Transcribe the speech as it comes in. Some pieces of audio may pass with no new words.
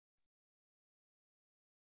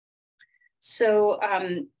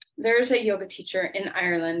There's a yoga teacher in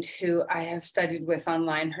Ireland who I have studied with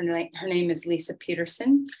online. Her name is Lisa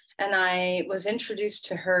Peterson, and I was introduced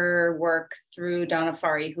to her work through Donna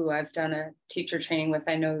Fari, who I've done a teacher training with.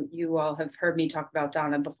 I know you all have heard me talk about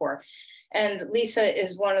Donna before. And Lisa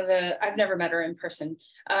is one of the, I've never met her in person,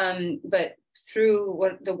 but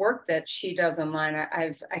through the work that she does online,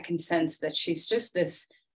 I can sense that she's just this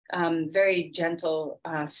very gentle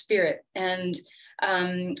spirit. And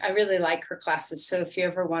I really like her classes. So if you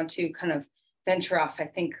ever want to kind of venture off, I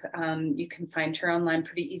think you can find her online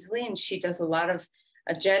pretty easily. And she does a lot of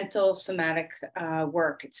gentle somatic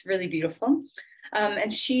work. It's really beautiful.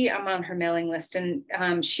 And I'm on her mailing list,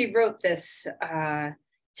 and she wrote this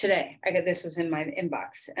today. This was in my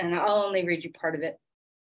inbox, and I'll only read you part of it.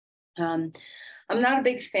 I'm not a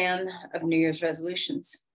big fan of New Year's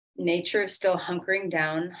resolutions. Nature is still hunkering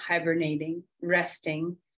down, hibernating,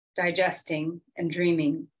 resting, digesting, and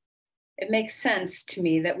dreaming. It makes sense to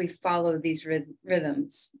me that we follow these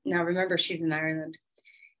rhythms. Now, remember, she's in Ireland.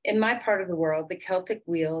 In my part of the world, the Celtic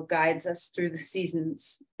wheel guides us through the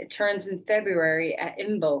seasons. It turns in February at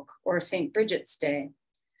Imbolc, or St. Bridget's Day.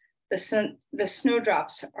 The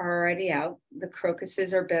snowdrops are already out, the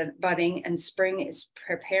crocuses are budding, and spring is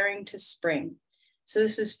preparing to spring. So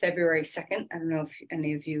this is February 2nd. I don't know if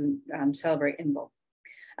any of you celebrate Imbolc.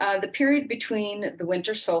 The period between the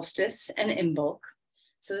winter solstice and Imbolc.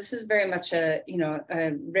 So this is very much a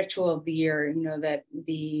ritual of the year, that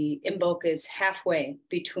the Imbolc is halfway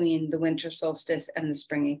between the winter solstice and the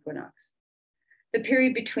spring equinox. The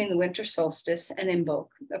period between the winter solstice and Imbolc,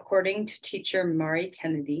 according to teacher Mari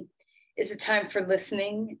Kennedy, is a time for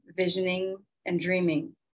listening, visioning, and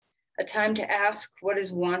dreaming. A time to ask what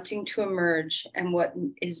is wanting to emerge and what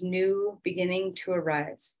is new beginning to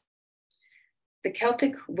arise. The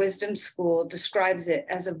Celtic Wisdom School describes it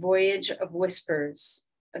as a voyage of whispers,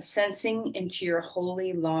 of sensing into your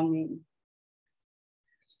holy longing.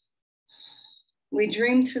 We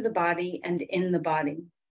dream through the body and in the body.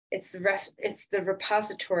 It's the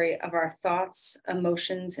repository of our thoughts,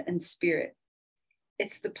 emotions, and spirit.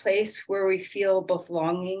 It's the place where we feel both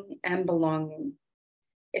longing and belonging.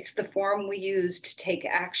 It's the form we use to take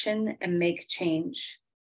action and make change.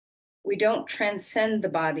 We don't transcend the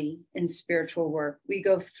body in spiritual work. We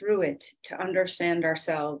go through it to understand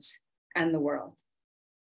ourselves and the world.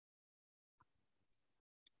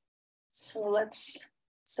 So let's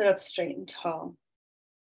sit up straight and tall.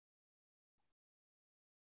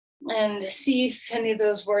 And see if any of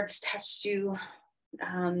those words touched you.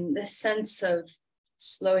 This sense of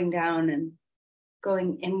slowing down and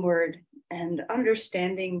going inward and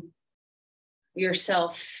understanding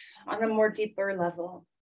yourself on a more deeper level.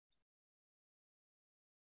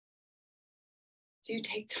 Do you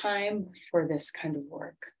take time for this kind of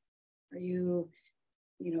work? Are you,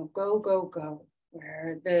 go,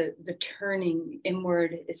 where the turning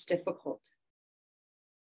inward is difficult?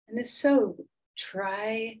 And if so,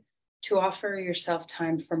 try to offer yourself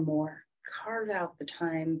time for more. Carve out the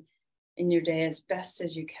time in your day as best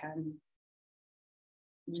as you can,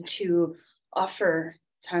 and to offer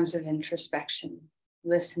times of introspection,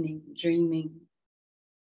 listening, dreaming,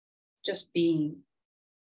 just being.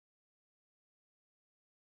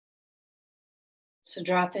 So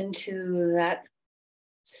drop into that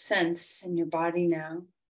sense in your body now.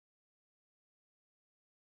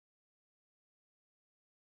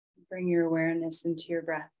 Bring your awareness into your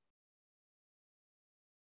breath.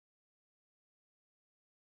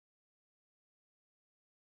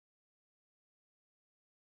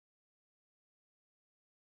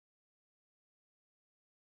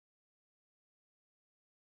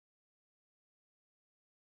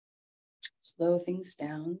 Slow things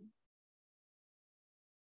down.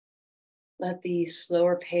 Let the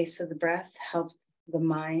slower pace of the breath help the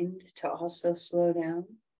mind to also slow down.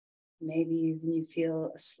 Maybe even you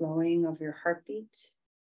feel a slowing of your heartbeat.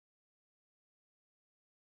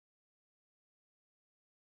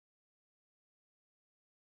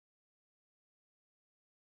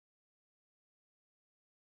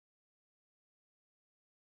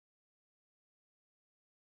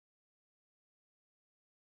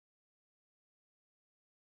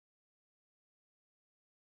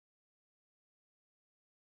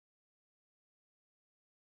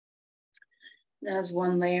 And as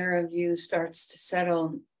one layer of you starts to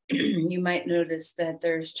settle, you might notice that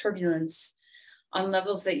there's turbulence on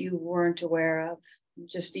levels that you weren't aware of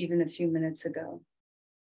just even a few minutes ago.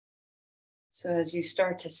 So as you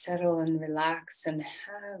start to settle and relax and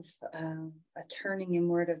have a turning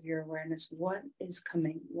inward of your awareness, what is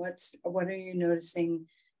coming? What are you noticing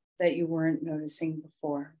that you weren't noticing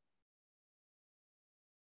before?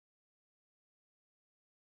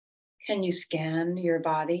 Can you scan your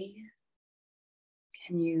body?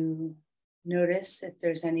 Can you notice if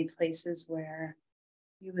there's any places where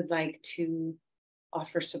you would like to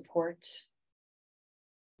offer support,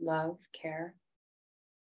 love, care?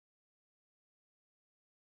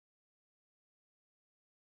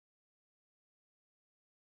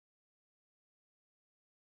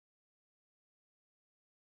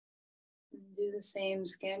 Do the same,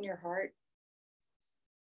 scan your heart.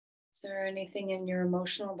 Is there anything in your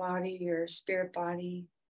emotional body, your spirit body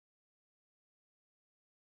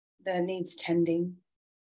that needs tending?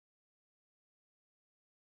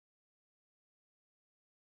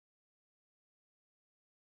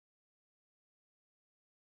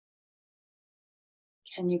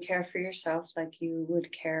 Can you care for yourself like you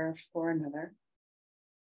would care for another?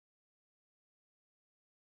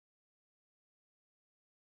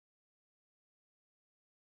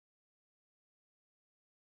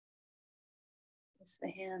 Place the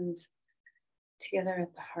hands together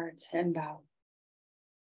at the heart and bow.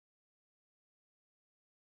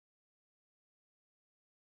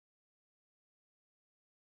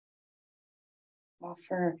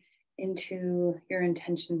 Offer into your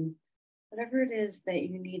intention whatever it is that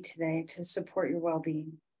you need today to support your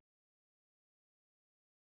well-being.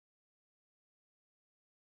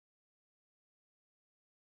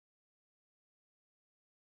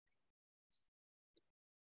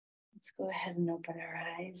 Let's go ahead and open our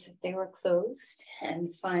eyes if they were closed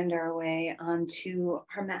and find our way onto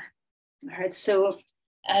our mat. All right, so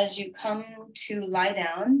as you come to lie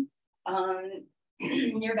down on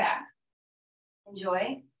your back,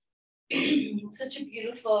 enjoy. Such a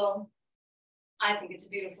beautiful, I think it's a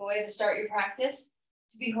beautiful way to start your practice,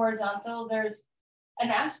 to be horizontal. There's an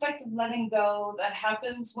aspect of letting go that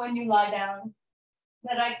happens when you lie down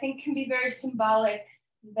that I think can be very symbolic,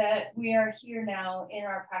 that we are here now in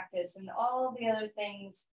our practice and all the other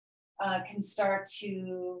things can start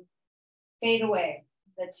to fade away.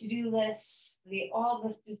 The to-do lists, all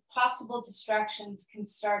the possible distractions can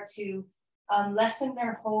start to lessen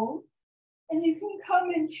their hold, and you can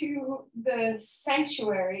come into the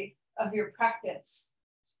sanctuary of your practice.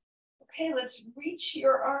 Okay, let's reach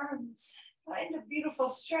your arms, find a beautiful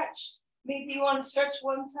stretch. Maybe you want to stretch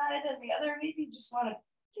one side and the other, maybe you just want a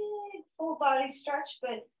big full body stretch,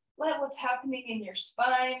 but let what's happening in your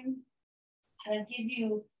spine kind of give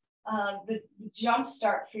you the jump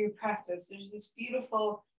start for your practice. There's this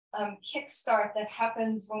beautiful kick start that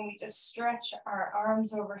happens when we just stretch our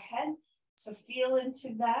arms overhead. So feel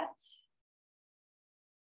into that.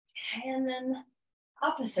 And then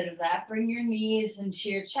opposite of that, bring your knees into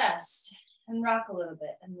your chest and rock a little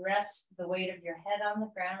bit and rest the weight of your head on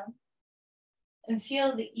the ground and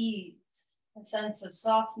feel the ease, a sense of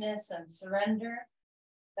softness and surrender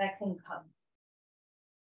that can come.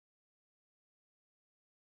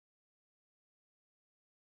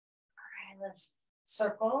 All right, let's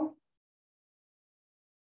circle.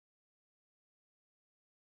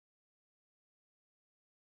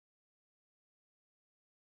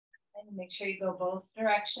 And make sure you go both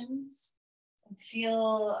directions and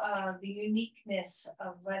feel the uniqueness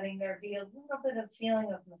of letting there be a little bit of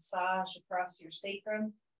feeling of massage across your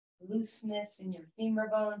sacrum, looseness in your femur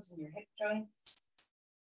bones and your hip joints.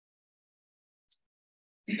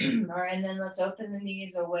 All right, and then let's open the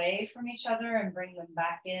knees away from each other and bring them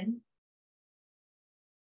back in.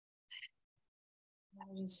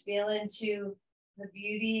 And just feel into the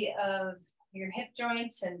beauty of your hip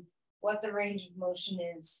joints and what the range of motion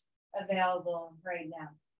is available right now.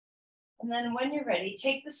 And then when you're ready,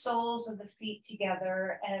 take the soles of the feet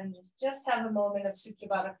together and just have a moment of Supta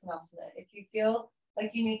Baddha Konasana. If you feel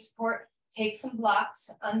like you need support, take some blocks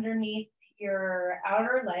underneath your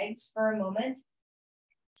outer legs for a moment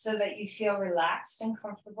so that you feel relaxed and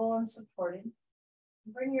comfortable and supported.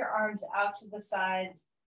 Bring your arms out to the sides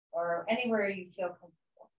or anywhere you feel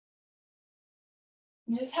comfortable.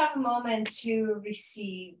 And just have a moment to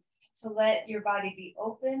receive, to let your body be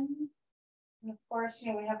open. And of course,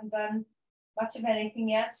 we haven't done much of anything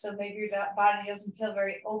yet, so maybe your body doesn't feel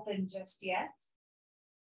very open just yet.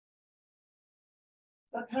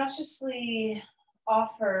 But consciously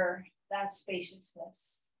offer that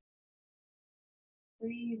spaciousness.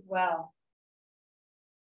 Breathe well.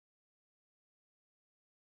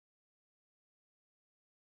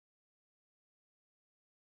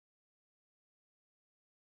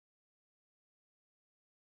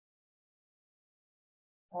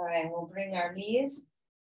 All right, we'll bring our knees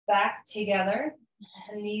back together,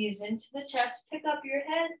 knees into the chest, pick up your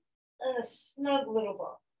head, and a snug little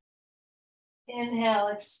ball. Inhale,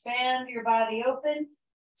 expand your body open,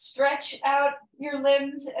 stretch out your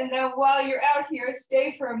limbs, and now while you're out here,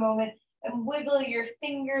 stay for a moment and wiggle your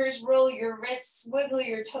fingers, roll your wrists, wiggle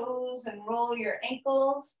your toes, and roll your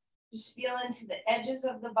ankles. Just feel into the edges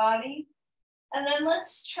of the body. And then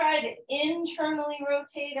let's try to internally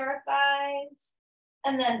rotate our thighs,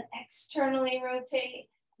 and then externally rotate,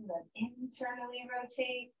 and then internally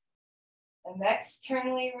rotate, and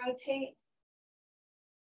externally rotate.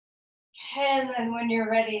 And then when you're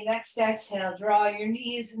ready, next exhale, draw your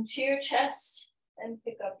knees into your chest and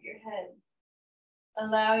pick up your head.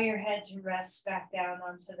 Allow your head to rest back down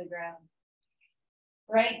onto the ground.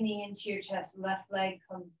 Right knee into your chest, left leg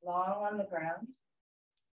comes long on the ground.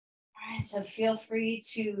 All right, so feel free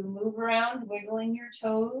to move around, wiggling your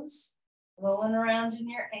toes, rolling around in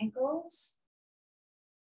your ankles.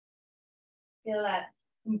 Feel that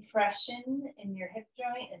compression in your hip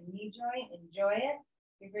joint and knee joint. Enjoy it.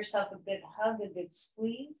 Give yourself a good hug, a good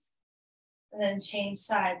squeeze. And then change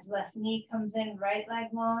sides. Left knee comes in, right leg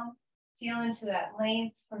long. Feel into that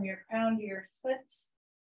length from your crown to your foot.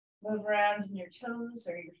 Move around in your toes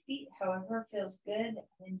or your feet, however feels good. And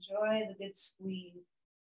enjoy the good squeeze.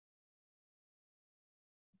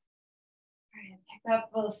 All right, pick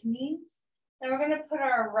up both knees. Now we're going to put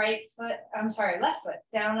our left foot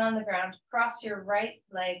down on the ground. Cross your right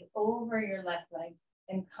leg over your left leg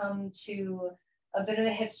and come to a bit of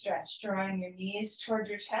a hip stretch, drawing your knees toward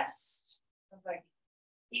your chest, like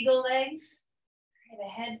eagle legs. All right,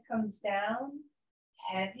 the head comes down,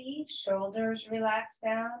 heavy, shoulders relax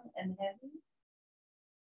down and heavy.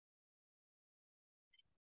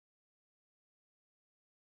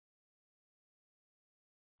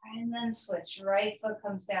 And then switch. Right foot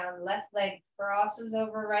comes down, left leg crosses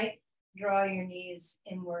over right. Draw your knees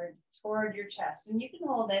inward toward your chest. And you can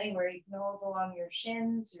hold anywhere. You can hold along your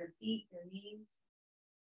shins, your feet, your knees.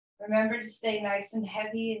 Remember to stay nice and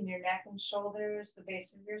heavy in your neck and shoulders, the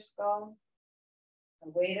base of your skull,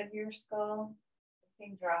 the weight of your skull,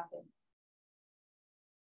 everything dropping.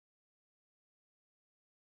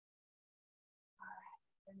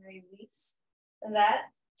 All right, and release that.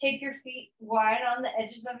 Take your feet wide on the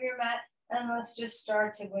edges of your mat, and let's just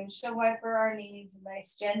start to windshield wiper our knees. A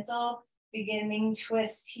nice gentle beginning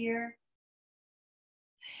twist here.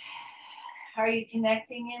 Are you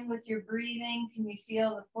connecting in with your breathing? Can you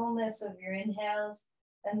feel the fullness of your inhales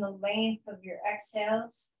and the length of your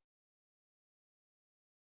exhales?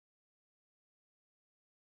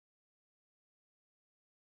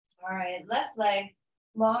 All right, left leg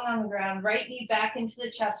long on the ground, right knee back into the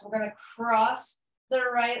chest. We're going to cross the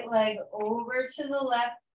right leg over to the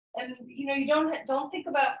left. And you don't think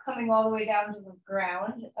about coming all the way down to the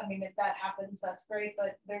ground. I mean, if that happens, that's great,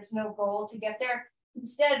 but there's no goal to get there.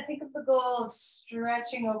 Instead, think of the goal of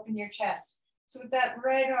stretching open your chest. So with that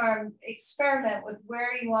right arm, experiment with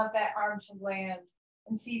where you want that arm to land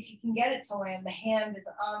and see if you can get it to land. The hand is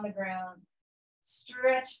on the ground.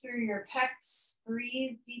 Stretch through your pecs.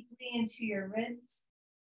 Breathe deeply into your ribs.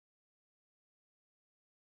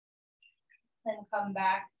 Then come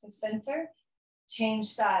back to center. Change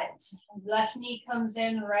sides. Left knee comes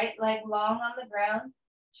in, right leg long on the ground.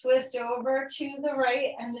 Twist over to the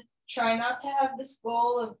right and try not to have this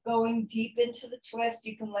goal of going deep into the twist.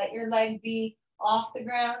 You can let your leg be off the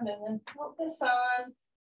ground and then focus on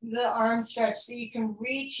the arm stretch. So you can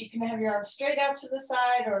reach, you can have your arm straight out to the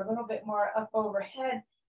side or a little bit more up overhead.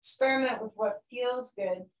 Experiment with what feels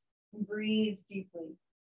good and breathe deeply.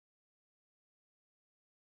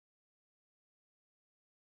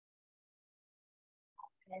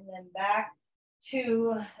 And then back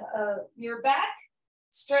to your back.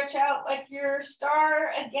 Stretch out like your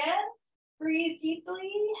star again. Breathe deeply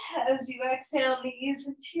as you exhale, knees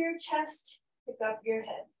into your chest. Pick up your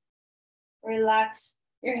head. Relax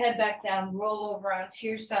your head back down. Roll over onto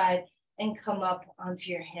your side and come up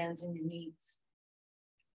onto your hands and your knees.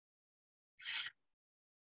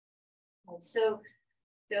 And so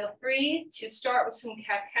feel free to start with some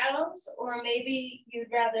cat-cows, or maybe you'd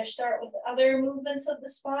rather start with other movements of the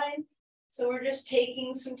spine. So we're just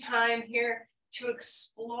taking some time here to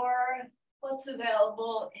explore what's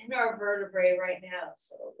available in our vertebrae right now.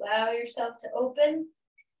 So allow yourself to open.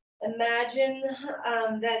 Imagine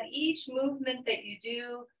that each movement that you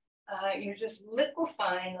do, you're just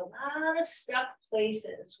liquefying a lot of stuck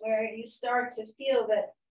places where you start to feel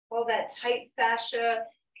that all that tight fascia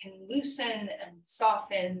can loosen and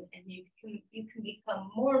soften, and you can become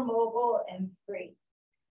more mobile and free.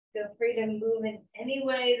 Feel free to move in any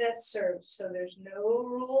way that serves. So there's no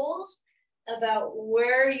rules about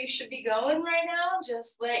where you should be going right now.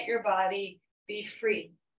 Just let your body be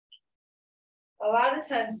free. A lot of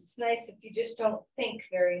times it's nice if you just don't think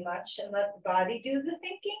very much and let the body do the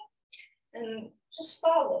thinking and just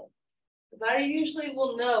follow. The body usually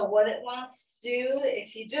will know what it wants to do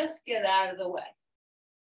if you just get out of the way.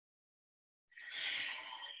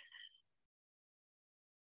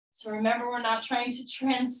 So remember, we're not trying to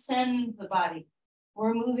transcend the body.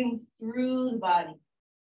 We're moving through the body.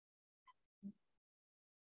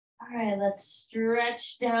 All right, let's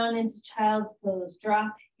stretch down into child's pose.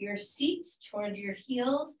 Drop your seats toward your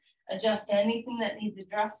heels. Adjust anything that needs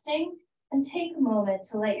adjusting. And take a moment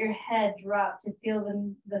to let your head drop to feel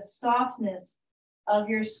the softness of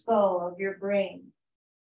your skull, of your brain.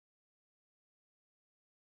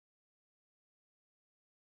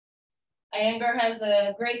 Iyengar has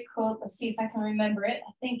a great quote. Let's see if I can remember it.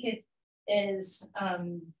 I think it is,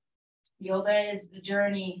 yoga is the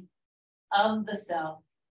journey of the self,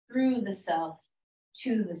 through the self,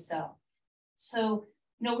 to the self. So,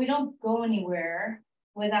 we don't go anywhere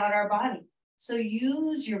without our body. So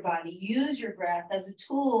use your body, use your breath as a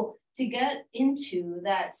tool to get into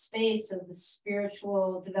that space of the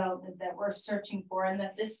spiritual development that we're searching for, and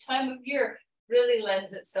that this time of year really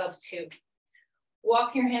lends itself to.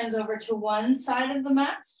 Walk your hands over to one side of the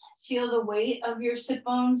mat. Feel the weight of your sit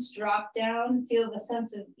bones drop down. Feel the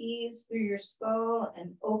sense of ease through your skull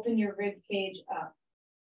and open your rib cage up.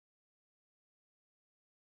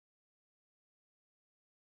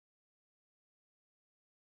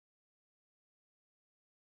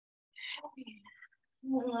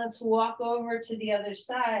 And let's walk over to the other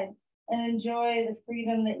side and enjoy the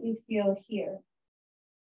freedom that you feel here.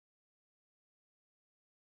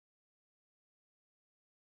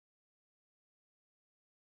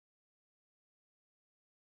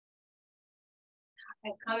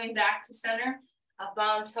 And coming back to center, up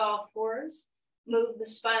on tall fours, move the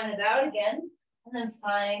spine about again, and then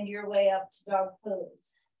find your way up to dog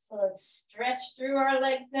pose. So let's stretch through our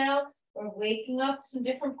legs now. We're waking up some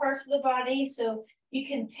different parts of the body. So you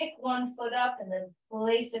can pick one foot up and then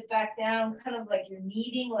place it back down, kind of like you're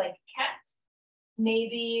kneading like a cat.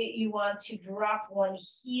 Maybe you want to drop one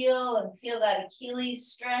heel and feel that Achilles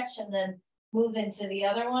stretch and then move into the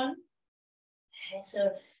other one. Okay,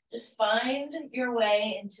 so just find your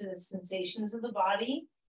way into the sensations of the body,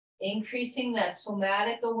 increasing that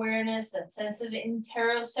somatic awareness, that sense of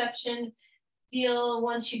interoception. Feel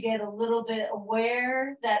once you get a little bit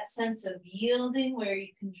aware, that sense of yielding where you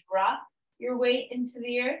can drop your weight into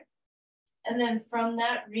the earth. And then from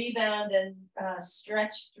that, rebound and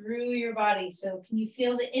stretch through your body. So can you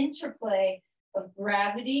feel the interplay of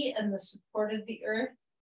gravity and the support of the earth?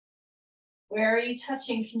 Where are you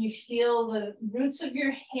touching? Can you feel the roots of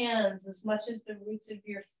your hands as much as the roots of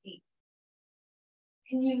your feet?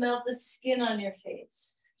 Can you melt the skin on your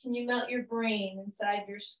face? Can you melt your brain inside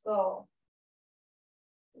your skull?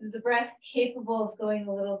 Is the breath capable of going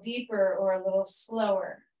a little deeper or a little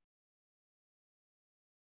slower?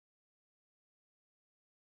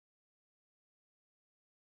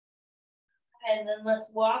 And then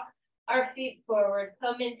let's walk our feet forward.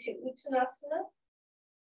 Come into Uttanasana.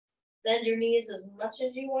 Bend your knees as much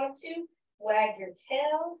as you want to. Wag your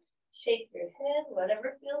tail, shake your head,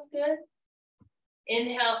 whatever feels good.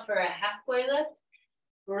 Inhale for a halfway lift.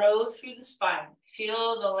 Grow through the spine.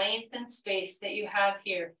 Feel the length and space that you have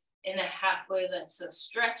here in a halfway lift. So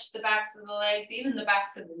stretch the backs of the legs, even the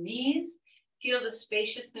backs of the knees. Feel the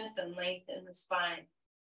spaciousness and length in the spine.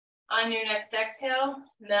 On your next exhale,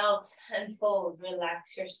 melt and fold.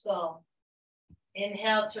 Relax your skull.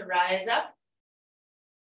 Inhale to rise up.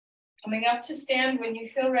 Coming up to stand when you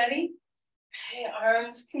feel ready. Okay,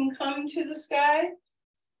 arms can come to the sky.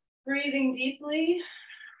 Breathing deeply.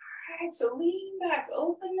 All right, so lean back,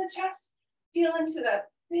 open the chest. Feel into that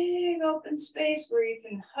big open space where you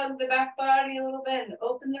can hug the back body a little bit and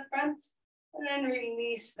open the front. And then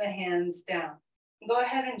release the hands down. Go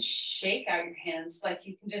ahead and shake out your hands like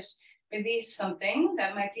you can just release something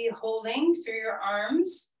that might be holding through your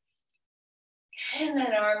arms. And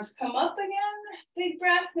then arms come up again. Big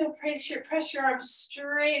breath. Now press your arms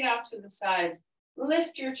straight out to the sides.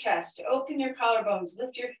 Lift your chest. Open your collarbones.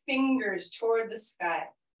 Lift your fingers toward the sky.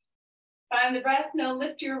 Find the breath. Now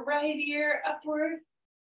lift your right ear upward.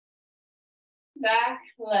 Back,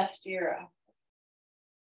 left ear up.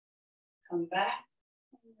 Come back.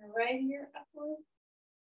 And your right ear upward.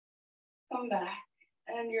 Come back.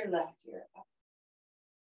 And your left ear up.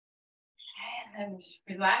 And then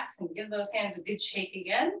relax and give those hands a good shake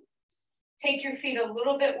again. Take your feet a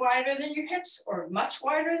little bit wider than your hips or much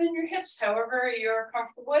wider than your hips, however you're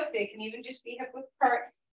comfortable with. They can even just be hip width apart.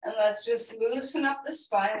 And let's just loosen up the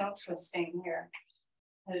spinal twisting here.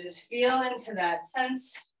 And just feel into that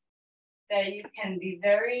sense that you can be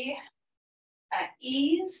very at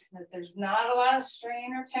ease, that there's not a lot of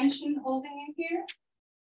strain or tension holding you here.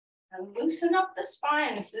 And loosen up the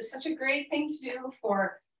spine. This is such a great thing to do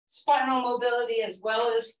for spinal mobility as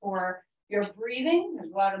well as for your breathing.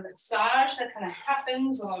 There's a lot of massage that kind of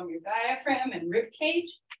happens along your diaphragm and rib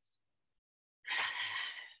cage.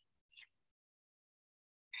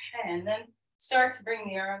 And then start to bring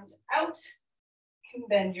the arms out. You can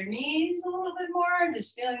bend your knees a little bit more,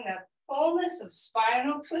 just feeling that fullness of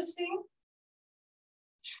spinal twisting.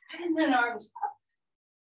 And then arms up.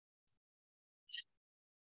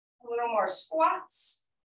 A little more squats.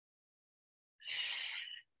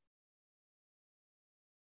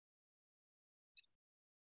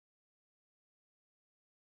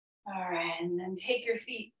 All right, and then take your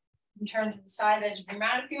feet and turn to the side edge of your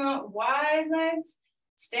mat if you want. Wide legs,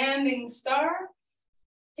 standing star.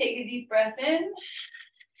 Take a deep breath in.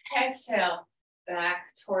 Exhale, back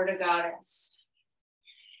toward a goddess.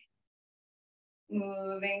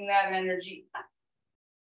 Moving that energy up.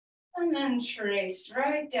 And then trace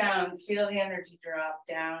right down. Feel the energy drop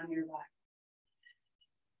down your body.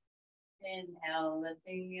 Inhale,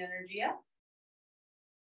 lifting the energy up.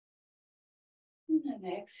 And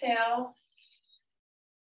then exhale.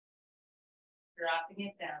 Dropping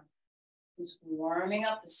it down. Just warming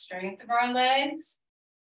up the strength of our legs.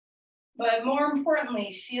 But more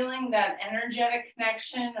importantly, feeling that energetic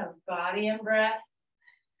connection of body and breath.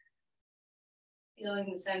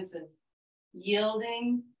 Feeling the sense of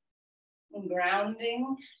yielding and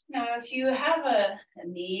grounding. Now, if you have a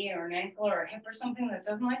knee or an ankle or a hip or something that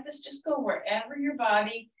doesn't like this, just go wherever your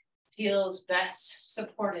body feels best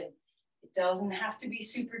supported. It doesn't have to be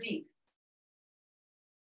super deep.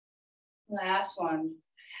 Last one.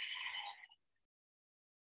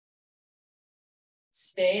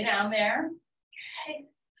 Stay down there. Okay.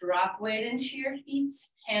 Drop weight into your feet.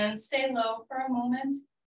 Hands stay low for a moment.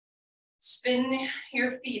 Spin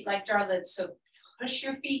your feet like jarlets. So push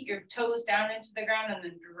your feet, your toes down into the ground and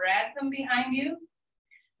then drag them behind you.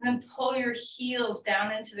 And then pull your heels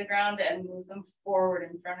down into the ground and move them forward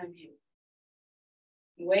in front of you.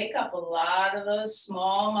 Wake up a lot of those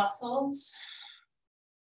small muscles.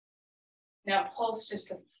 Now pulse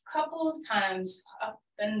just a couple of times up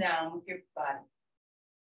and down with your body.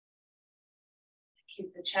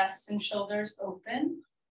 Keep the chest and shoulders open.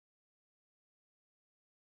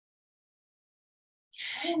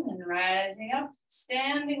 And then rising up,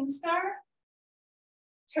 standing star.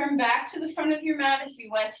 Turn back to the front of your mat if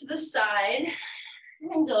you went to the side.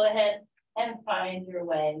 And go ahead and find your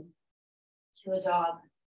way to a dog.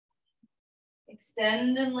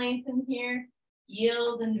 Extend and lengthen here.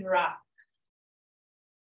 Yield and drop.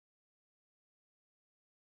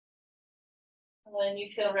 When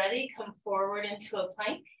you feel ready, come forward into a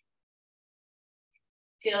plank.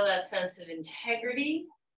 Feel that sense of integrity.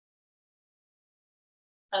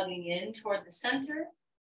 Hugging in toward the center.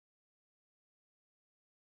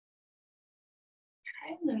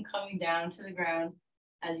 Okay, and then coming down to the ground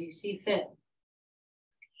as you see fit.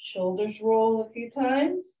 Shoulders roll a few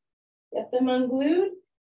times. Get them unglued.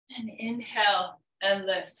 And inhale and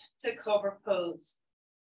lift to cobra pose.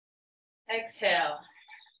 Exhale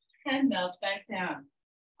and melt back down.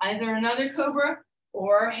 Either another cobra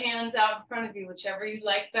or hands out in front of you, whichever you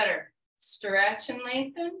like better. Stretch and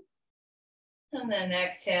lengthen. And then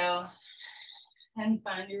exhale and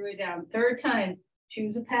find your way down. Third time,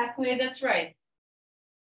 choose a pathway that's right.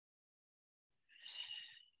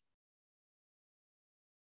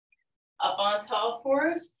 Up onto all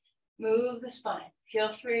fours, move the spine.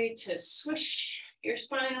 Feel free to swish your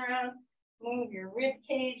spine around, move your rib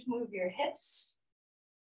cage, move your hips.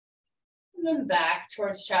 And then back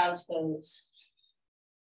towards child's pose.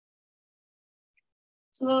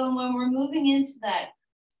 So when we're moving into that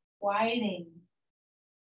quieting,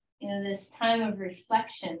 this time of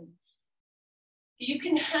reflection, you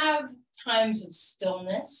can have times of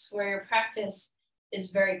stillness where your practice is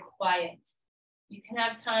very quiet. You can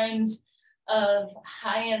have times of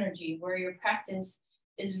high energy where your practice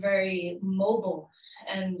is very mobile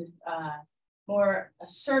and more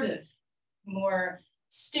assertive, more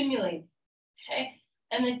stimulating, okay?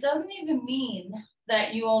 And it doesn't even mean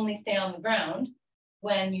that you only stay on the ground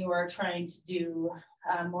when you are trying to do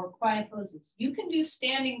more quiet poses. You can do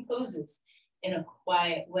standing poses in a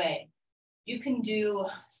quiet way. You can do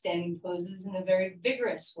standing poses in a very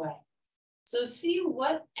vigorous way. So see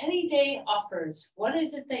what any day offers. What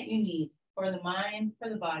is it that you need for the mind, for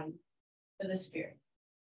the body, for the spirit?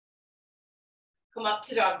 Come up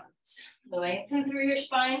to dog pose. Lengthen through your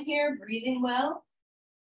spine here, breathing well.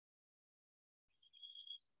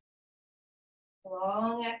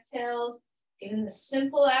 Long exhales. Even the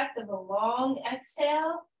simple act of a long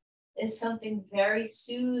exhale is something very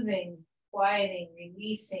soothing, quieting,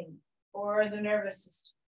 releasing for the nervous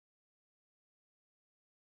system.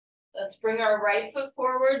 Let's bring our right foot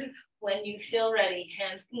forward when you feel ready.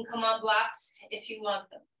 Hands can come on blocks if you want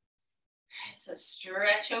them. So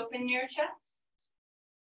stretch open your chest.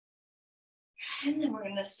 And then we're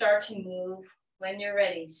going to start to move when you're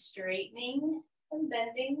ready, straightening and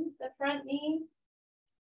bending the front knee.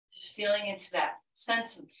 Just feeling into that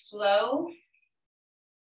sense of flow.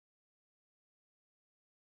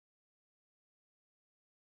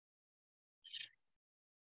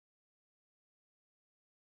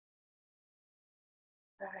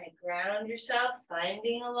 All right, ground yourself,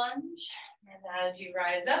 finding a lunge. And as you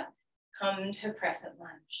rise up, come to crescent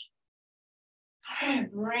lunge. All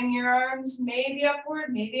right, bring your arms maybe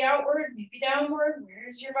upward, maybe outward, maybe downward.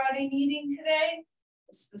 Where's your body needing today?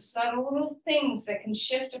 It's the subtle little things that can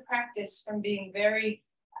shift a practice from being very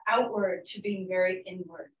outward to being very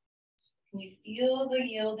inward. Can you feel the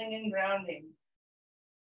yielding and grounding?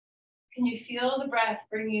 Can you feel the breath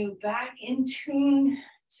bring you back in tune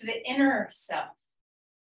to the inner self?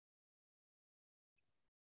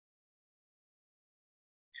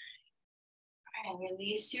 And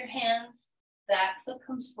release your hands. Back foot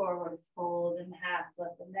comes forward. Fold in half.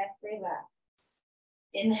 Let the neck relax.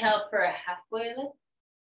 Inhale for a halfway lift.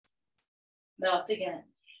 Melt again.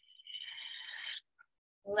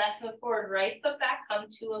 Left foot forward. Right foot back. Come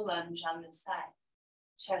to a lunge on this side.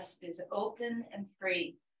 Chest is open and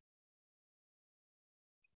free.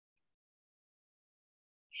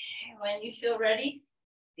 When you feel ready,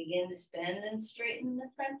 begin to bend and straighten the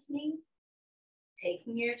front knee.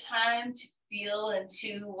 Taking your time to feel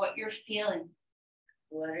into what you're feeling.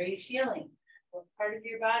 What are you feeling? What part of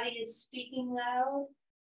your body is speaking loud?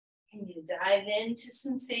 Can you dive into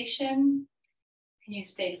sensation? Can you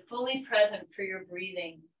stay fully present for your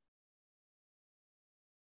breathing?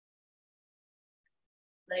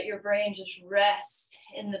 Let your brain just rest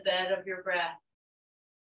in the bed of your breath.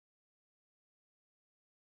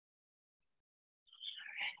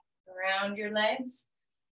 All right. Around your legs.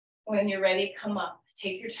 When you're ready, come up.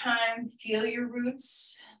 Take your time, feel your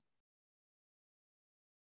roots.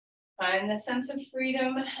 Find the sense of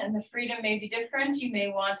freedom, and the freedom may be different. You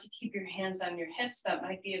may want to keep your hands on your hips. That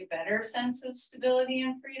might be a better sense of stability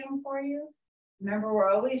and freedom for you. Remember,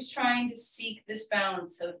 we're always trying to seek this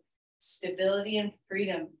balance of stability and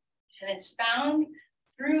freedom. And it's found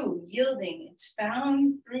through yielding. It's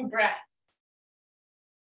found through breath.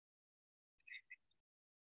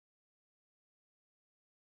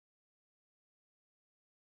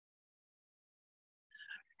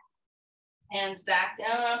 Hands back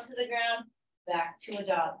down onto the ground, back to a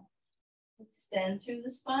dog. Extend through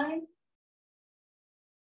the spine.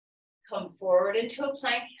 Come forward into a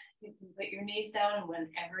plank. You can put your knees down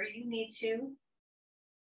whenever you need to.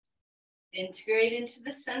 Integrate into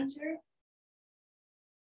the center.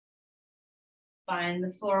 Find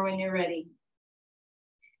the floor when you're ready.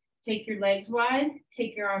 Take your legs wide.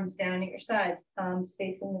 Take your arms down at your sides, palms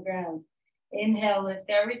facing the ground. Inhale, lift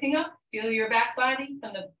everything up. Feel your back body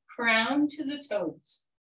from the crown to the toes.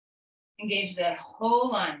 Engage that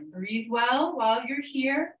whole line. Breathe well while you're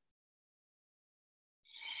here.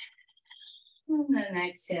 And then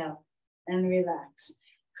exhale and relax.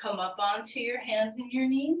 Come up onto your hands and your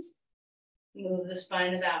knees. Move the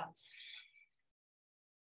spine about.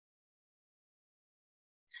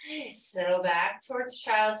 Okay, settle back towards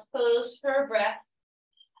child's pose for a breath.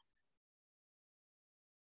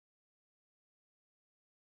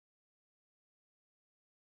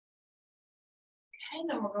 And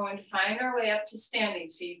then we're going to find our way up to standing.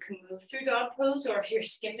 So you can move through dog pose, or if you're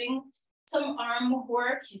skipping some arm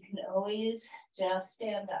work, you can always just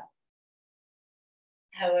stand up.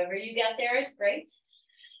 However you get there is great.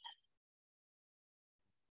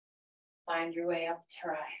 Find your way up to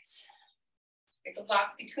rise. Stick a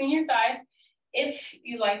block between your thighs if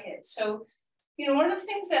you like it. So, one of the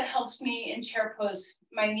things that helps me in chair pose,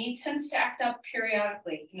 my knee tends to act up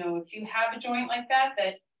periodically. If you have a joint like that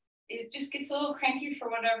it just gets a little cranky for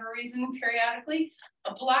whatever reason periodically,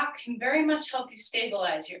 a block can very much help you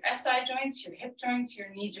stabilize your SI joints, your hip joints, your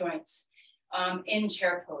knee joints in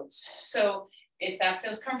chair pose. So if that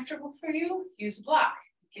feels comfortable for you, use a block.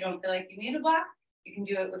 If you don't feel like you need a block, you can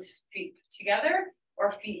do it with feet together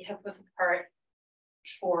or feet hip width apart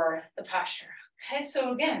for the posture. Okay,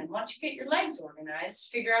 so again, once you get your legs organized,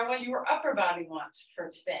 figure out what your upper body wants for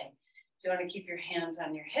today. Do you want to keep your hands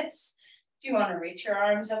on your hips? Do you want to reach your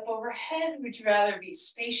arms up overhead? Would you rather be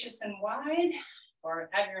spacious and wide or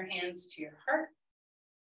have your hands to your heart?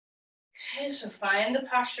 Okay, so find the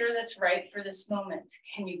posture that's right for this moment.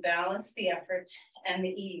 Can you balance the effort and the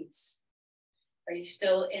ease? Are you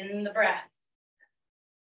still in the breath?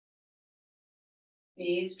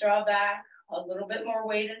 Knees draw back, a little bit more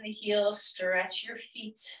weight in the heels, stretch your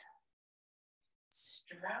feet. Let's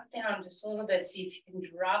drop down just a little bit. See if you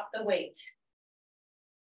can drop the weight.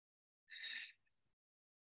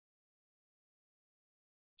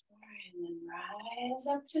 All right, and then rise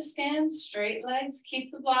up to stand, straight legs.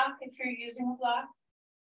 Keep the block if you're using a block.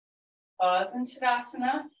 Pause in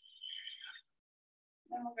Tadasana.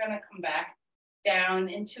 Then we're going to come back down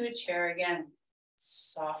into a chair again.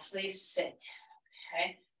 Softly sit.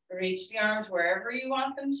 Okay. Reach the arms wherever you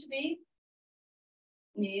want them to be.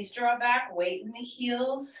 Knees draw back, weight in the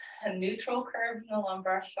heels, a neutral curve in the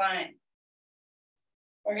lumbar spine.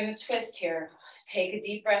 We're going to twist here. Take a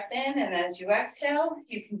deep breath in, and as you exhale,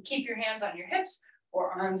 you can keep your hands on your hips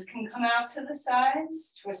or arms can come out to the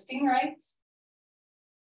sides, twisting right.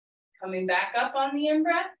 Coming back up on the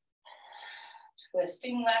in-breath,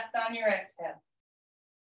 twisting left on your exhale.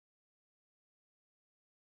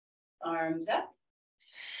 Arms up,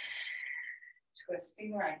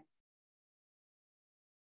 twisting right.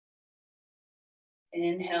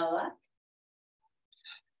 Inhale up,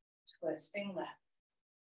 twisting left.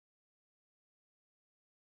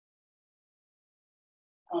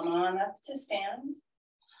 Come on up to stand.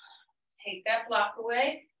 Take that block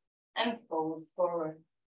away and fold forward.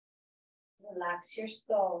 Relax your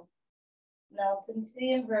skull. Melt into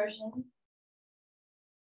the inversion.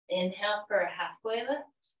 Inhale for a halfway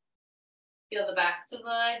lift. Feel the backs of the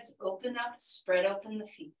legs open up, spread open the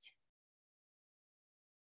feet.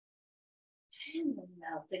 And then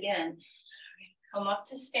melt again. Come up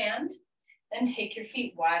to stand and take your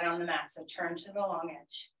feet wide on the mat. So turn to the long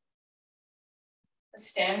edge. A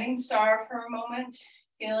standing star for a moment.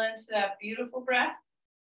 Feel into that beautiful breath.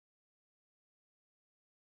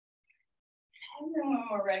 And then when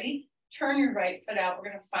we're ready, turn your right foot out. We're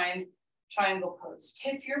going to find triangle pose.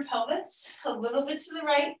 Tip your pelvis a little bit to the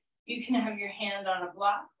right. You can have your hand on a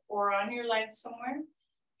block or on your leg somewhere.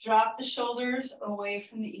 Drop the shoulders away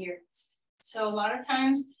from the ears. So a lot of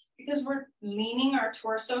times, because we're leaning our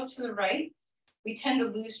torso to the right, we tend to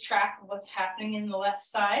lose track of what's happening in the left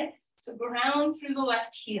side. So ground through the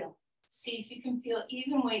left heel. See if you can feel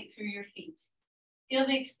even weight through your feet. Feel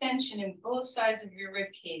the extension in both sides of your rib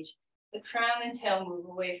cage. The crown and tail move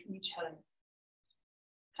away from each other.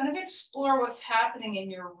 Kind of explore what's happening in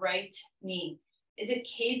your right knee. Is it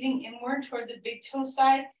caving inward toward the big toe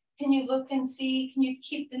side? Can you look and see, can you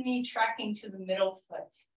keep the knee tracking to the middle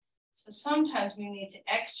foot? So sometimes we need to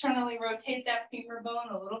externally rotate that femur bone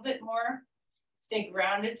a little bit more. Stay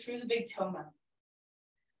grounded through the big toe mound.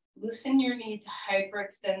 Loosen your knee to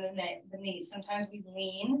hyperextend the knee. Sometimes we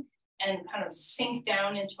lean and kind of sink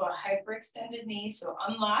down into a hyperextended knee. So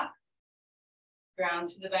unlock, ground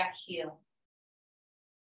through the back heel.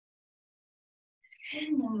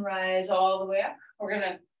 And then rise all the way up. We're going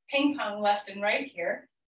to ping pong left and right here.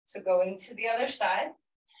 So going to the other side.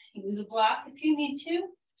 Use a block if you need to.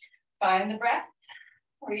 Find the breath.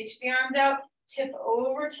 Reach the arms out. Tip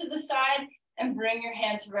over to the side and bring your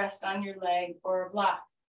hand to rest on your leg or a block.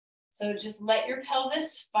 So just let your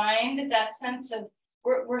pelvis find that sense of,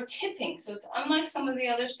 we're tipping. So it's unlike some of the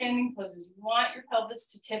other standing poses. You want your pelvis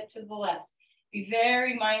to tip to the left. Be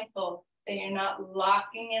very mindful that you're not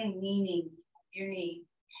locking and leaning your knee.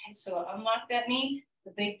 Okay, so unlock that knee.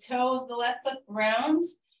 The big toe of the left foot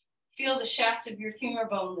grounds. Feel the shaft of your femur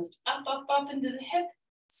bone lift up, up, up into the hip.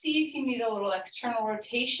 See if you need a little external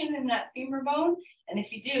rotation in that femur bone. And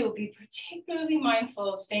if you do, be particularly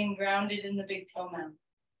mindful of staying grounded in the big toe mound.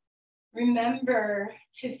 Remember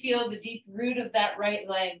to feel the deep root of that right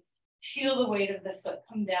leg. Feel the weight of the foot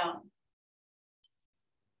come down.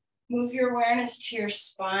 Move your awareness to your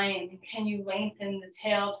spine. Can you lengthen the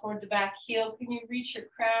tail toward the back heel? Can you reach your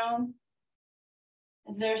crown?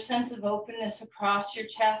 Is there a sense of openness across your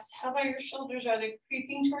chest? How about your shoulders? Are they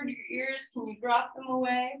creeping toward your ears? Can you drop them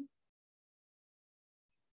away?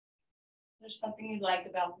 There's something you like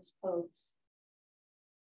about this pose.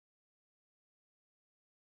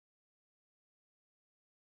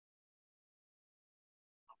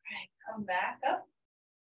 Come back up.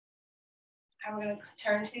 And we're going to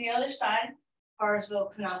turn to the other side.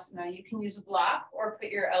 Parasville Konasana. You can use a block or put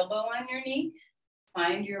your elbow on your knee.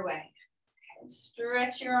 Find your way. Okay.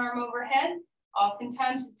 Stretch your arm overhead.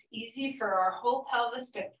 Oftentimes it's easy for our whole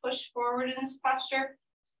pelvis to push forward in this posture.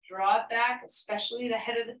 Draw it back, especially the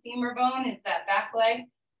head of the femur bone. If that back leg,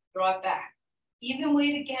 draw it back. Even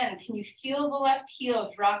weight again. Can you feel the left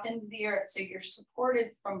heel drop into the earth so you're supported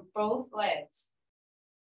from both legs?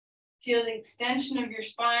 Feel the extension of your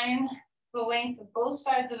spine, the length of both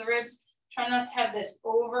sides of the ribs. Try not to have this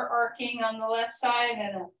overarching on the left side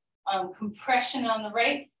and a compression on the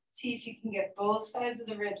right. See if you can get both sides of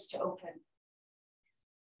the ribs to open.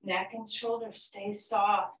 Neck and shoulders stay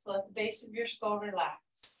soft. Let the base of your skull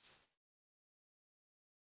relax.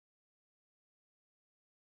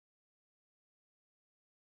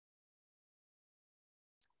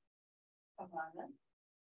 Come on up.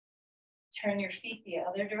 Turn your feet the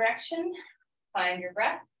other direction. Find your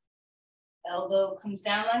breath. Elbow comes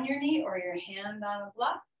down on your knee or your hand on a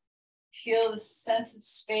block. Feel the sense of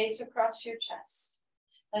space across your chest.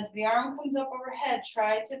 As the arm comes up overhead,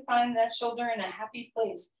 try to find that shoulder in a happy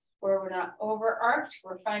place where we're not overarched.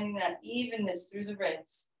 We're finding that evenness through the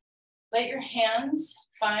ribs. Let your hands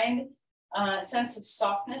find a sense of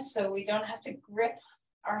softness so we don't have to grip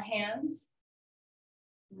our hands.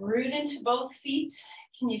 Root into both feet.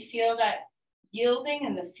 Can you feel that yielding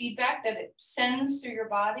and the feedback that it sends through your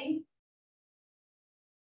body?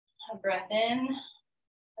 A breath in,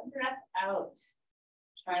 a breath out.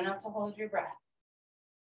 Try not to hold your breath.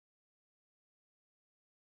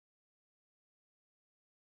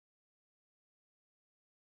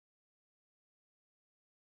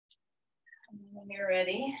 And when you're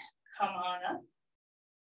ready, come on up.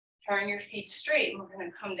 Turn your feet straight, and we're going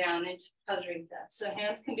to come down into Padrita. So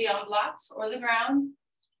hands can be on blocks or the ground.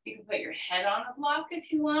 You can put your head on a block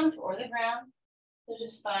if you want, or the ground. So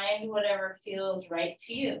just find whatever feels right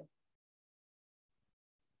to you.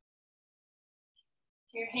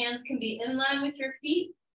 Your hands can be in line with your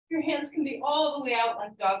feet. Your hands can be all the way out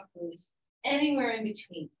like dog pose, anywhere in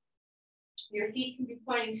between. Your feet can be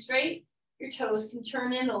pointing straight. Your toes can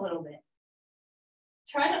turn in a little bit.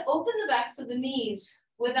 Try to open the backs of the knees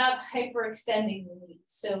without hyperextending the knees.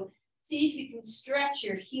 So see if you can stretch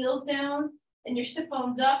your heels down and your sit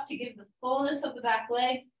bones up to give the fullness of the back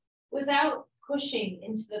legs without pushing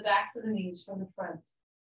into the backs of the knees from the front.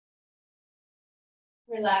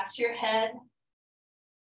 Relax your head. All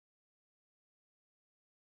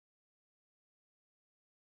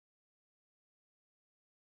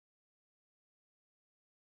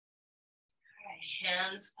right,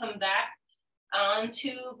 hands come back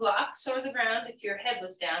onto blocks or the ground if your head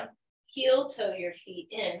was down. Heel toe your feet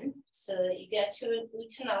in so that you get to an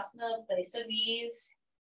Uttanasana, place of ease.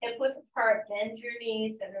 Hip width apart, bend your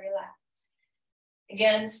knees and relax.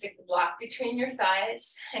 Again, stick the block between your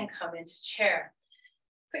thighs and come into chair.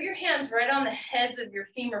 Put your hands right on the heads of your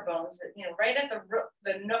femur bones, right at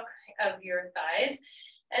the nook of your thighs,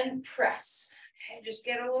 and press. Okay, just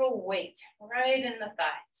get a little weight right in the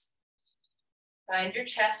thighs. Find your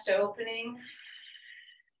chest opening.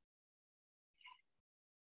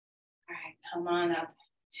 All right, come on up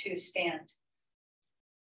to stand.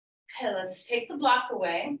 Okay, let's take the block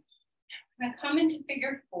away. I'm going to come into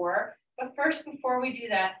figure 4, but first, before we do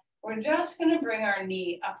that, we're just going to bring our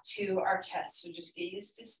knee up to our chest. So just get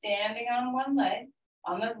used to standing on one leg.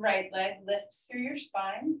 On the right leg, lift through your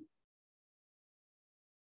spine.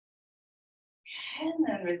 And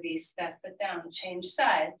then release that foot down, change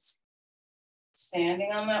sides.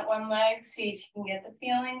 Standing on that one leg, see if you can get the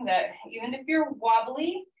feeling that even if you're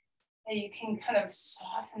wobbly, that you can kind of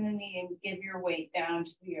soften the knee and give your weight down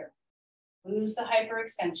to the earth. Lose the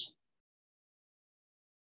hyperextension.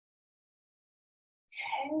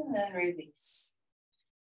 Okay, and then release.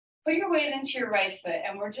 Put your weight into your right foot,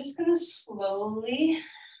 and we're just going to slowly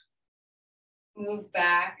move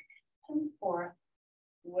back and forth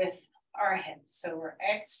with our hips. So we're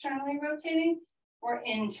externally rotating, we're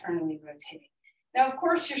internally rotating. Now, of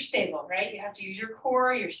course, you're stable, right? You have to use your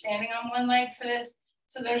core. You're standing on one leg for this.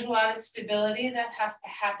 So there's a lot of stability that has to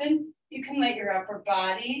happen. You can let your upper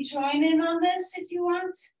body join in on this if you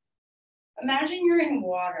want. Imagine you're in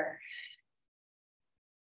water.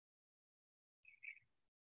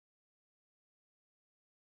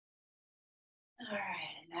 All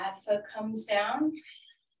right, and that foot comes down,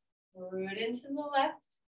 root into the left.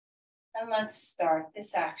 And let's start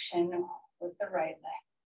this action with the right leg.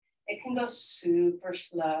 It can go super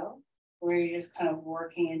slow, where you're just kind of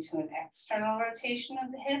working into an external rotation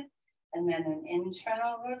of the hip and then an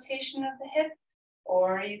internal rotation of the hip,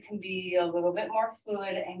 or you can be a little bit more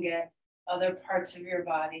fluid and get other parts of your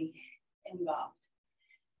body involved.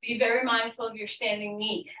 Be very mindful of your standing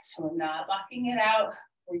knee, so we're not locking it out.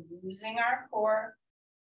 We're using our core.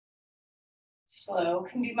 Slow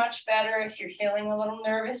can be much better if you're feeling a little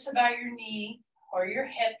nervous about your knee or your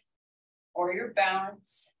hip or your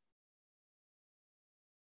balance.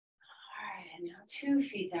 All right, and now 2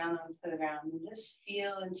 feet down onto the ground and just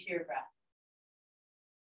feel into your breath.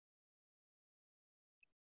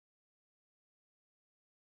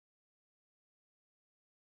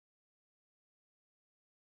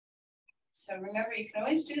 So remember, you can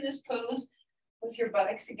always do this pose with your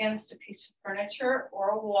buttocks against a piece of furniture or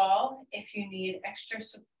a wall if you need extra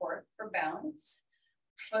support for balance.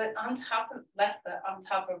 Foot on top of left foot on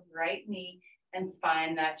top of right knee and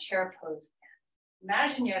find that chair pose again.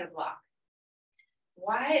 Imagine you had a block.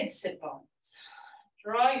 Wide sit bones.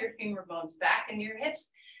 Draw your femur bones back into your hips.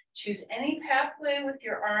 Choose any pathway with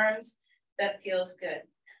your arms that feels good.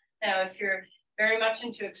 Now, if you're very much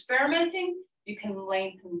into experimenting, you can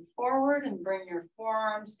lengthen forward and bring your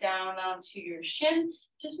forearms down onto your shin.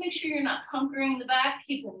 Just make sure you're not hunkering the back,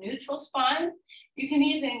 keep a neutral spine. You can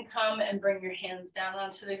even come and bring your hands down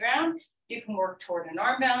onto the ground. You can work toward an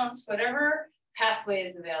arm balance, whatever pathway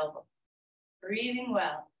is available. Breathing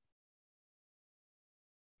well.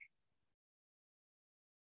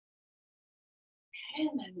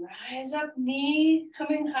 And then rise up, knee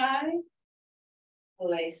coming high.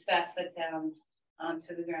 Place that foot down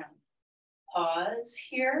onto the ground. Pause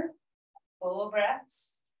here, full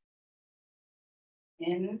breaths.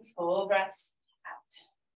 In, full breaths out.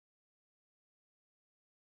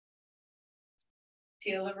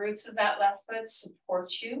 Feel the roots of that left foot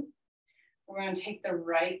support you. We're going to take the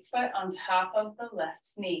right foot on top of the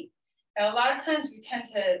left knee. Now, a lot of times we tend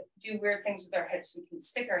to do weird things with our hips. We can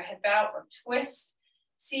stick our hip out or twist.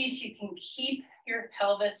 See if you can keep your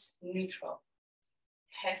pelvis neutral.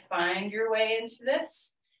 Okay, find your way into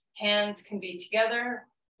this. Hands can be together,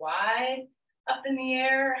 wide, up in the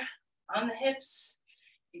air, on the hips.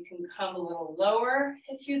 You can come a little lower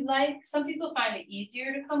if you'd like. Some people find it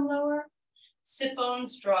easier to come lower. Sit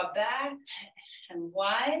bones draw back and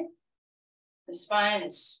wide. The spine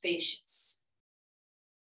is spacious.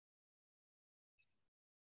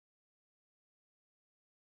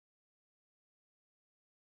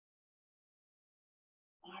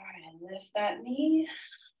 All right, lift that knee.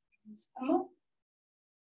 Just come up.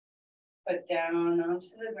 Foot down onto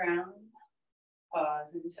the ground.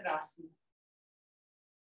 Pause in Tadasana.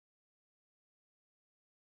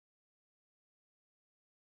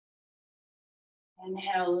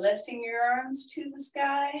 Inhale, lifting your arms to the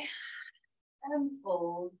sky and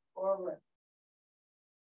fold forward.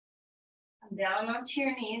 Come down onto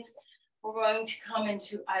your knees. We're going to come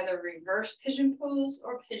into either reverse pigeon pose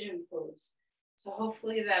or pigeon pose. So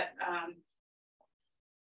hopefully that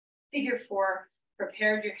figure 4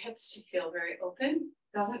 prepared your hips to feel very open.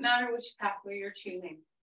 Doesn't matter which pathway you're choosing.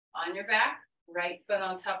 On your back, right foot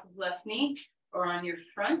on top of left knee, or on your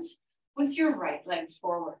front with your right leg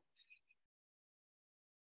forward.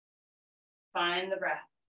 Find the breath.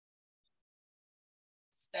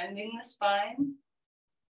 Extending the spine.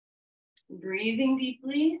 Breathing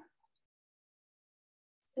deeply.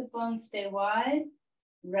 Sit bones stay wide.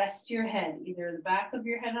 Rest your head, either the back of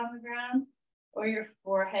your head on the ground or your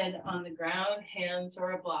forehead on the ground, hands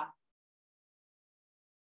or a block.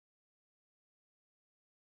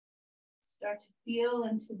 Start to feel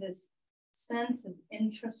into this sense of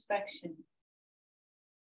introspection.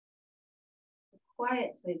 The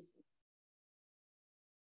quiet places.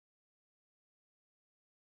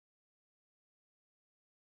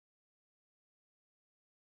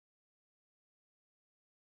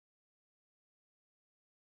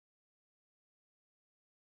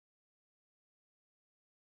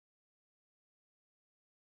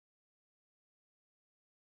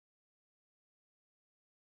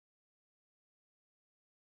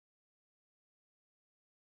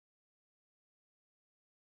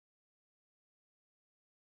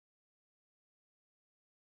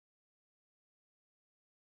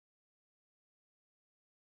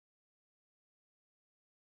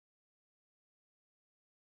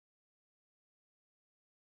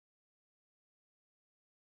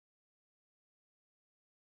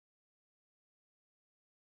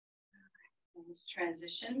 Let's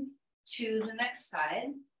transition to the next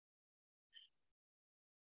side.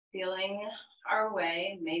 Feeling our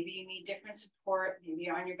way. Maybe you need different support. Maybe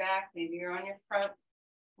you're on your back, maybe you're on your front,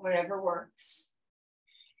 whatever works.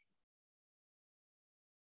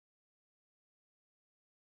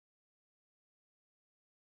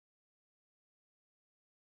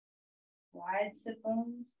 Wide sit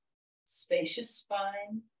bones, spacious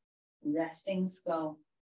spine, resting skull.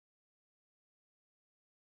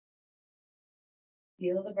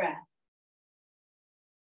 Feel the breath.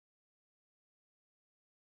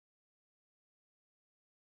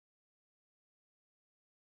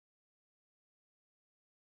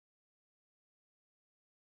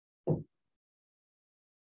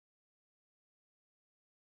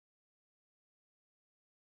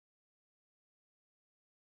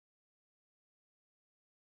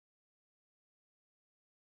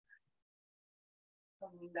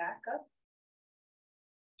 Coming back up.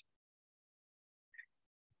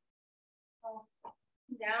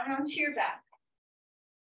 Down onto your back.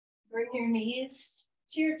 Bring your knees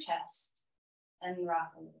to your chest and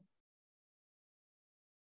rock a little.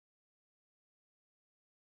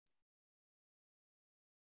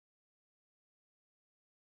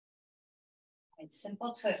 Right,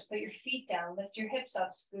 simple twist. Put your feet down, lift your hips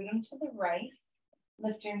up, scoot them to the right.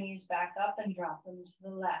 Lift your knees back up and drop them to the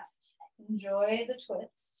left. Enjoy the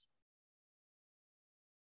twist.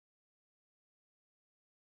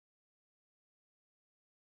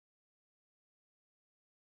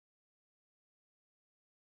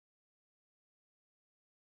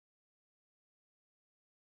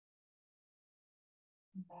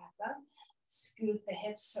 Back up. Scoot the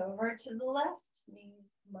hips over to the left.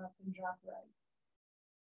 Knees come up and drop right.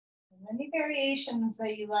 And any variations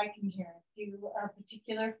that you like in here. If you are a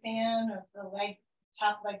particular fan of the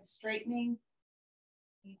top leg straightening,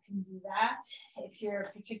 you can do that. If you're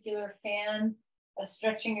a particular fan of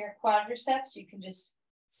stretching your quadriceps, you can just,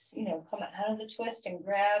 come out of the twist and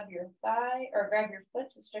grab your thigh or grab your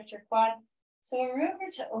foot to stretch your quad. So remember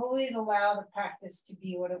to always allow the practice to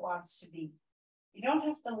be what it wants to be. You don't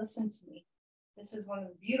have to listen to me. This is one of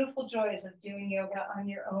the beautiful joys of doing yoga on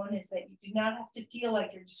your own, is that you do not have to feel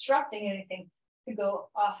like you're disrupting anything to go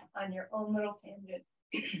off on your own little tangent.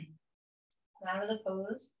 Come out of the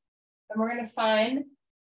pose. And we're going to find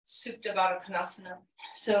Supta Baddha Konasana.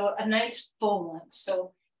 So a nice full one.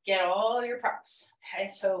 So get all your props. Okay,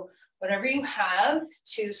 so whatever you have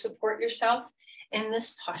to support yourself in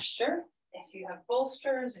this posture. If you have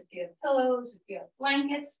bolsters, if you have pillows, if you have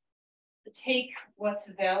blankets, take what's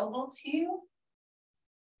available to you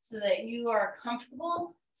so that you are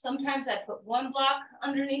comfortable. Sometimes I put one block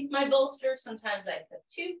underneath my bolster. Sometimes I put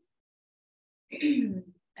two.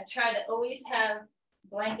 I try to always have a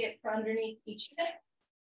blanket for underneath each hip.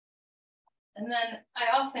 And then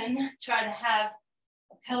I often try to have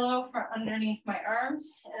a pillow for underneath my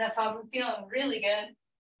arms. And if I'm feeling really good,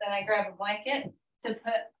 then I grab a blanket to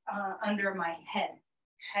put under my head.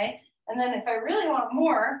 Okay. And then if I really want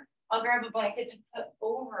more, I'll grab a blanket to put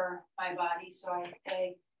over my body so I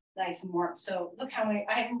stay nice and warm. So look how many,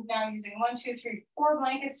 I'm now using 1, 2, 3, 4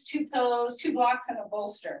 blankets, 2 pillows, 2 blocks, and a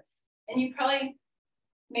bolster. And you probably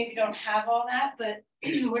maybe don't have all that, but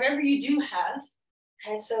whatever you do have.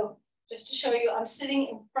 Okay, so just to show you, I'm sitting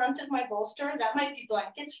in front of my bolster. That might be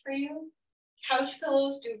blankets for you. Couch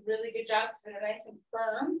pillows do a really good job because they're nice and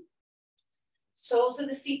firm. Soles of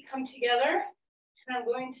the feet come together. And I'm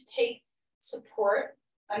going to take support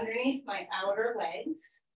underneath my outer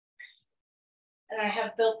legs. And I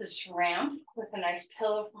have built this ramp with a nice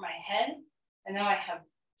pillow for my head. And now I have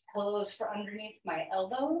pillows for underneath my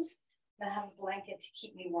elbows. And I have a blanket to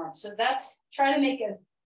keep me warm. So that's, try to make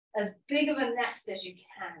as big of a nest as you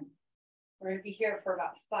can. We're gonna be here for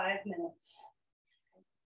about 5 minutes.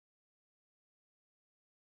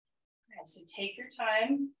 Okay, so take your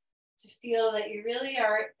time to feel that you really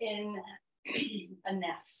are in a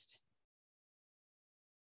nest.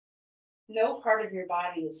 No part of your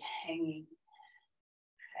body is hanging.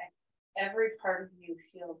 Okay. Every part of you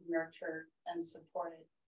feels nurtured and supported.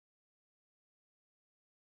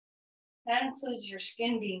 That includes your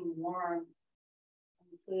skin being warm.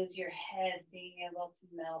 It includes your head being able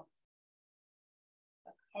to melt.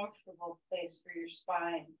 A comfortable place for your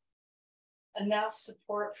spine. Enough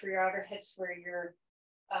support for your outer hips where your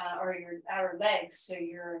or your outer legs, so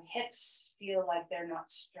your hips feel like they're not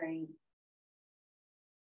strained.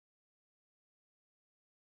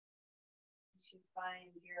 As you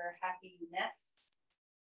find your happy nest,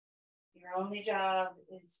 your only job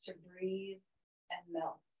is to breathe and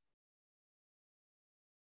melt.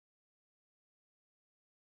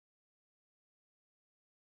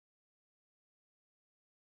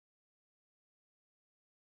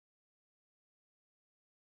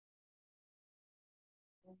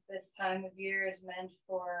 This time of year is meant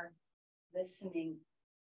for listening,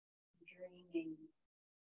 dreaming,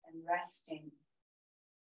 and resting,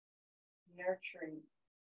 nurturing.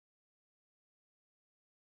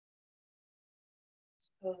 This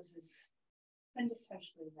pose is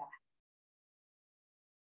quintessentially that.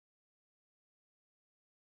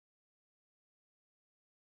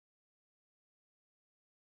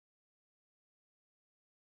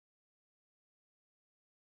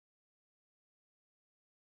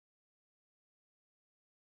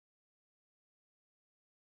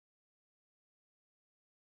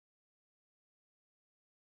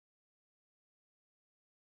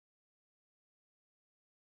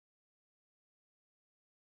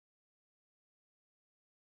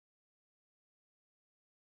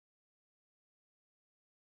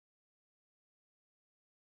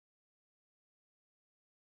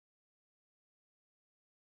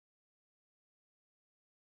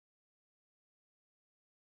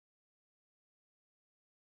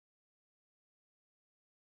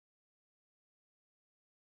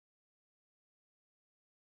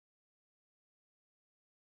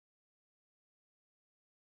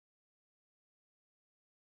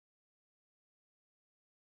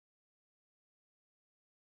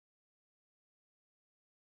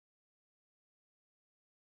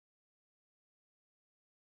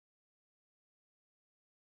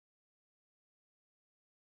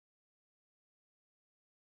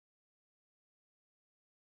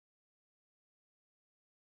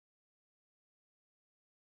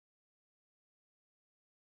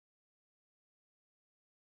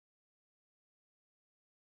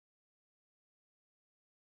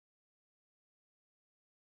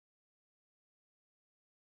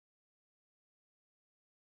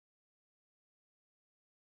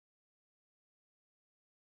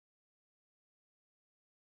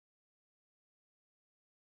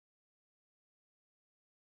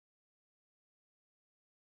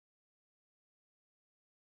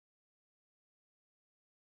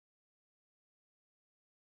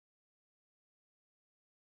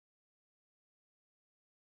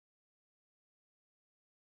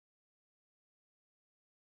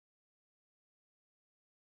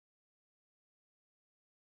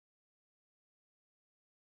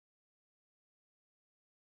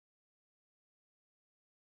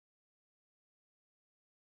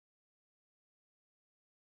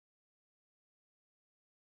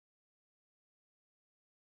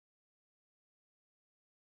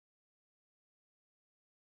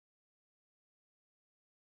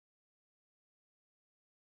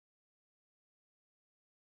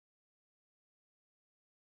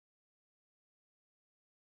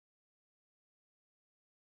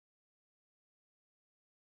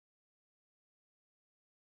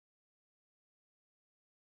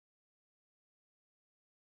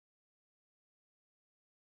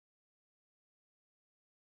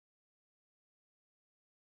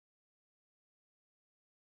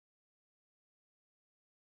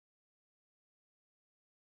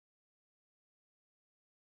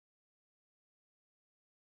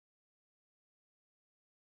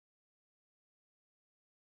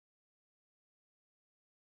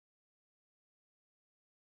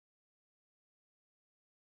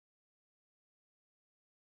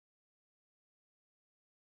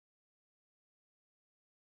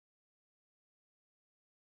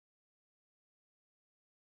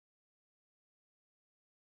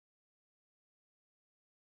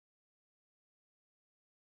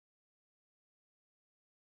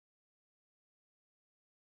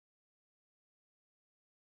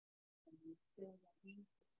 you feel ready,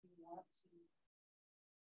 if you want to,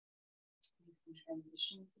 you can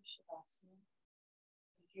transition to Shavasana.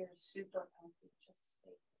 If you're super comfy, just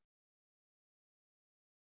stay.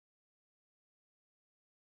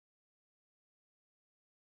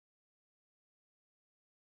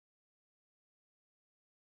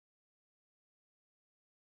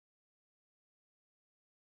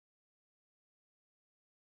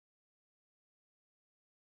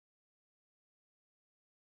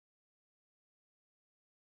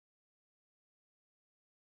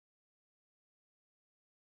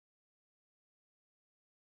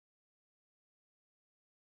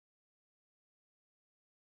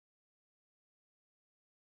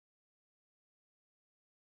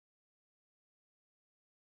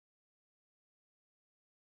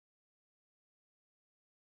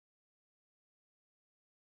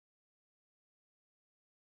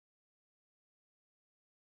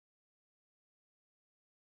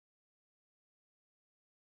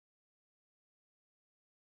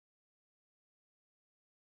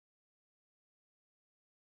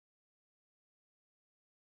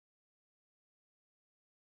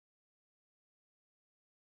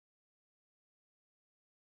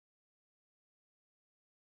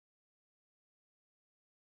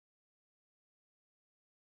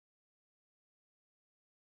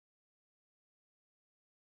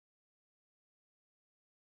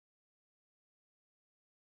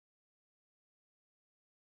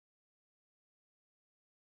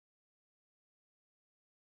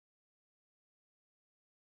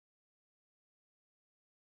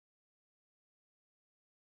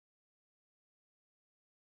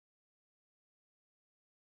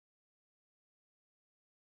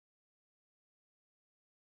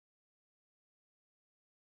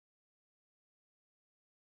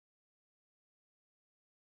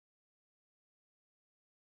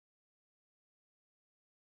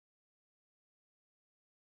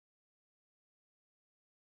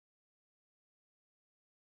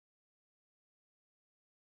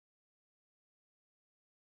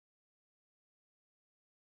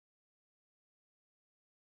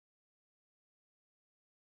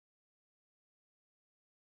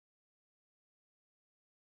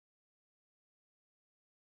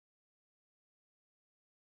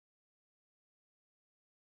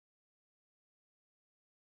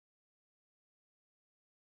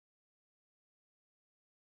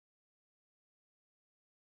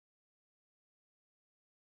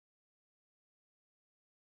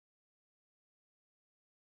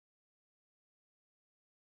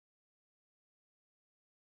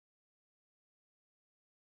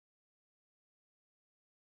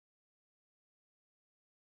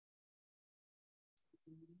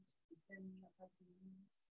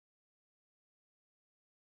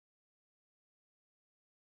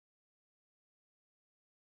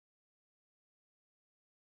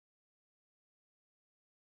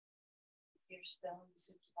 If you're still in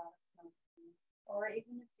Supasana, or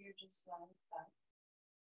even if you're just lying back,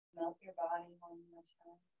 melt your body one more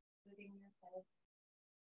time, including your head.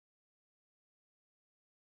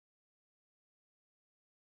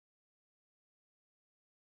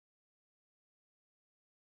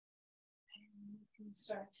 And you can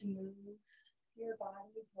start to move your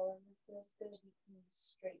body however feels good. You can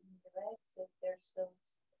straighten your legs if they're still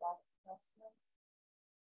Supasana.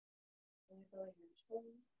 Wiggle your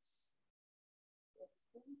toes. Feels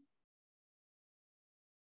good.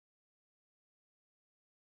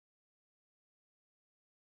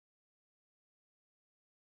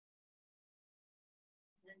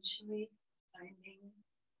 Eventually finding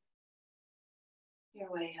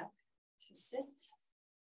your way up to sit.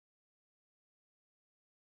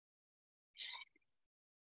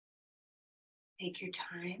 Take your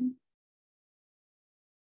time.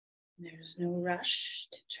 There's no rush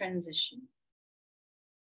to transition.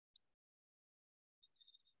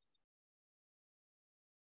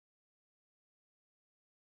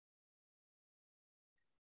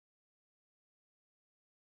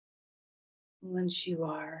 Once you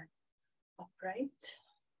are upright,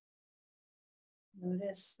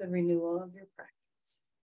 notice the renewal of your practice.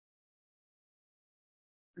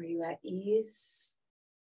 Are you at ease?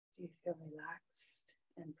 Do you feel relaxed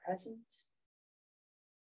and present?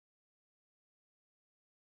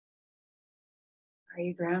 Are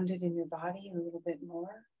you grounded in your body a little bit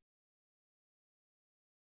more?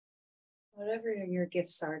 Whatever your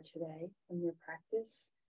gifts are today from your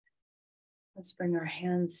practice, let's bring our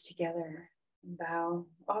hands together and bow,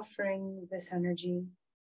 offering this energy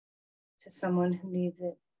to someone who needs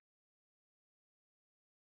it.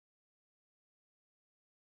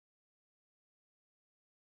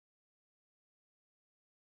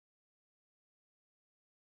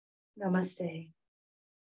 Namaste.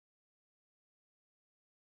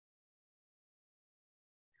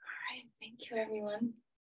 All right, thank you, everyone.